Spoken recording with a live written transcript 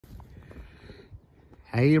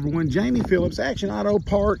Hey everyone, Jamie Phillips, Action Auto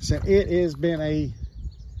Parts, and it has been a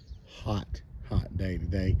hot day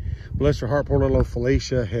today. Bless her heart, poor little old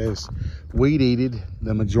Felicia has weed eated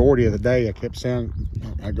the majority of the day. I kept saying,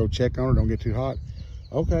 I go check on her, don't get too hot.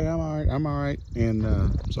 Okay, I'm all right. And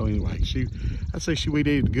so anyway, I'd say she weed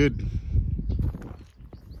eated a good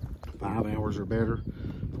 5 hours or better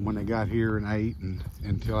from when they got here and ate and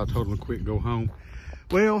until I told them to quit and go home.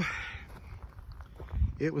 Well,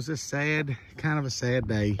 it was kind of a sad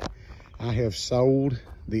day. I have sold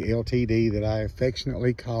the LTD that I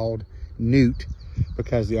affectionately called Newt,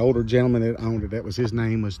 because the older gentleman that owned it, that was his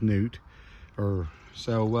name, was Newt.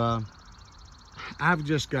 I've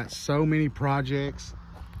just got so many projects,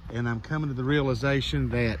 and I'm coming to the realization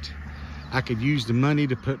that I could use the money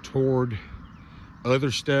to put toward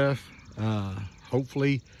other stuff.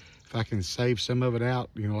 Hopefully, if I can save some of it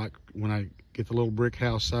out, you know, like when I get the little brick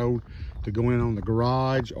house sold, to go in on the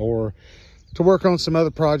garage or to work on some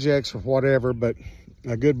other projects or whatever. But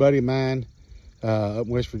a good buddy of mine up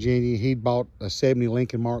in West Virginia, he bought a 70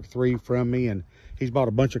 Lincoln Mark III from me, and he's bought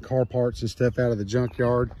a bunch of car parts and stuff out of the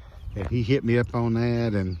junkyard, and he hit me up on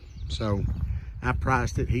that. And so I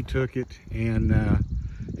priced it, he took it, and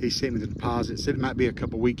he sent me the deposit. Said it might be a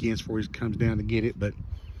couple weekends before he comes down to get it, but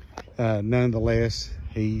nonetheless,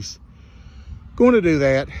 he's going to do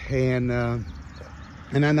that.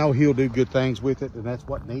 And I know he'll do good things with it, and that's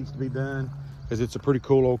what needs to be done, because it's a pretty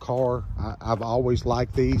cool old car. I've always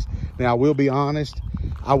liked these. Now, I will be honest,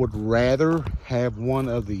 I would rather have one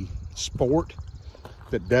of the Sport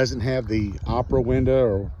that doesn't have the opera window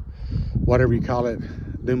or whatever you call it,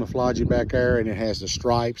 camouflage back there, and it has the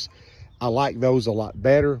stripes. I like those a lot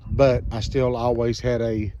better, but I still always had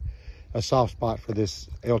a soft spot for this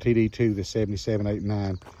LTD too, the 77, 8,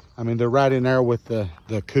 9. I mean, they're right in there with the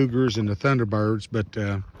Cougars and the Thunderbirds, but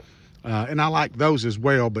and I like those as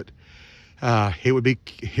well. But it would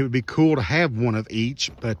be cool to have one of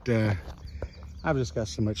each. But I've just got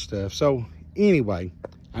so much stuff. So anyway,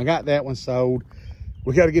 I got that one sold.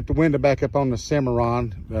 We got to get the window back up on the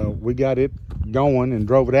Cimarron. We got it going and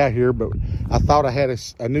drove it out here, but I thought I had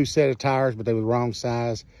a new set of tires, but they were the wrong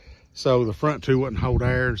size. So the front two wouldn't hold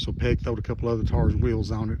air. So Peg throwed a couple other tires and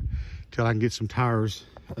wheels on it till I can get some tires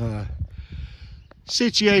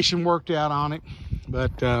situation worked out on it.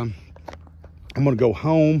 But I'm gonna go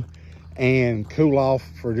home and cool off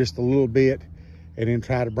for just a little bit, and then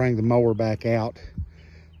try to bring the mower back out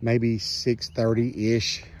maybe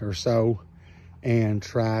 6:30-ish or so, and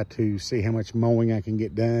try to see how much mowing I can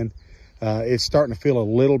get done. It's starting to feel a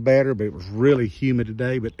little better, but it was really humid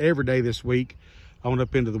today. But every day this week, I went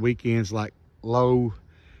up into the weekends like low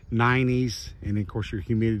 90s, and then of course your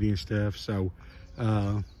humidity and stuff. So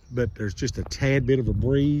but there's just a tad bit of a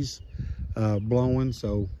breeze blowing,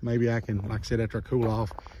 so maybe I can, like I said, after I cool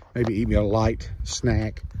off, maybe eat me a light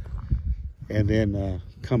snack and then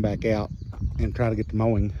come back out and try to get the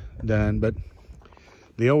mowing done. But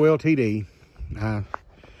the old LTD,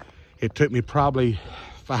 it took me probably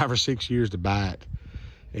 5 or 6 years to buy it,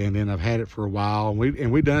 and then I've had it for a while,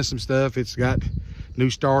 and we've done some stuff. It's got new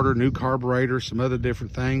starter, new carburetor, some other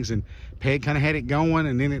different things, and Peg kind of had it going,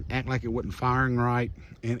 and then it acted like it wasn't firing right,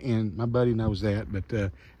 and my buddy knows that.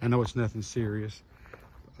 But I know it's nothing serious,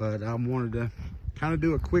 but I wanted to kind of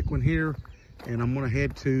do a quick one here, and I'm gonna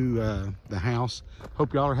head to the house.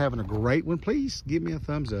 Hope y'all are having a great one. Please give me a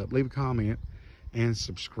thumbs up, leave a comment, and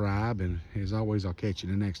subscribe, and as always, I'll catch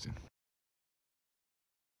you in the next one.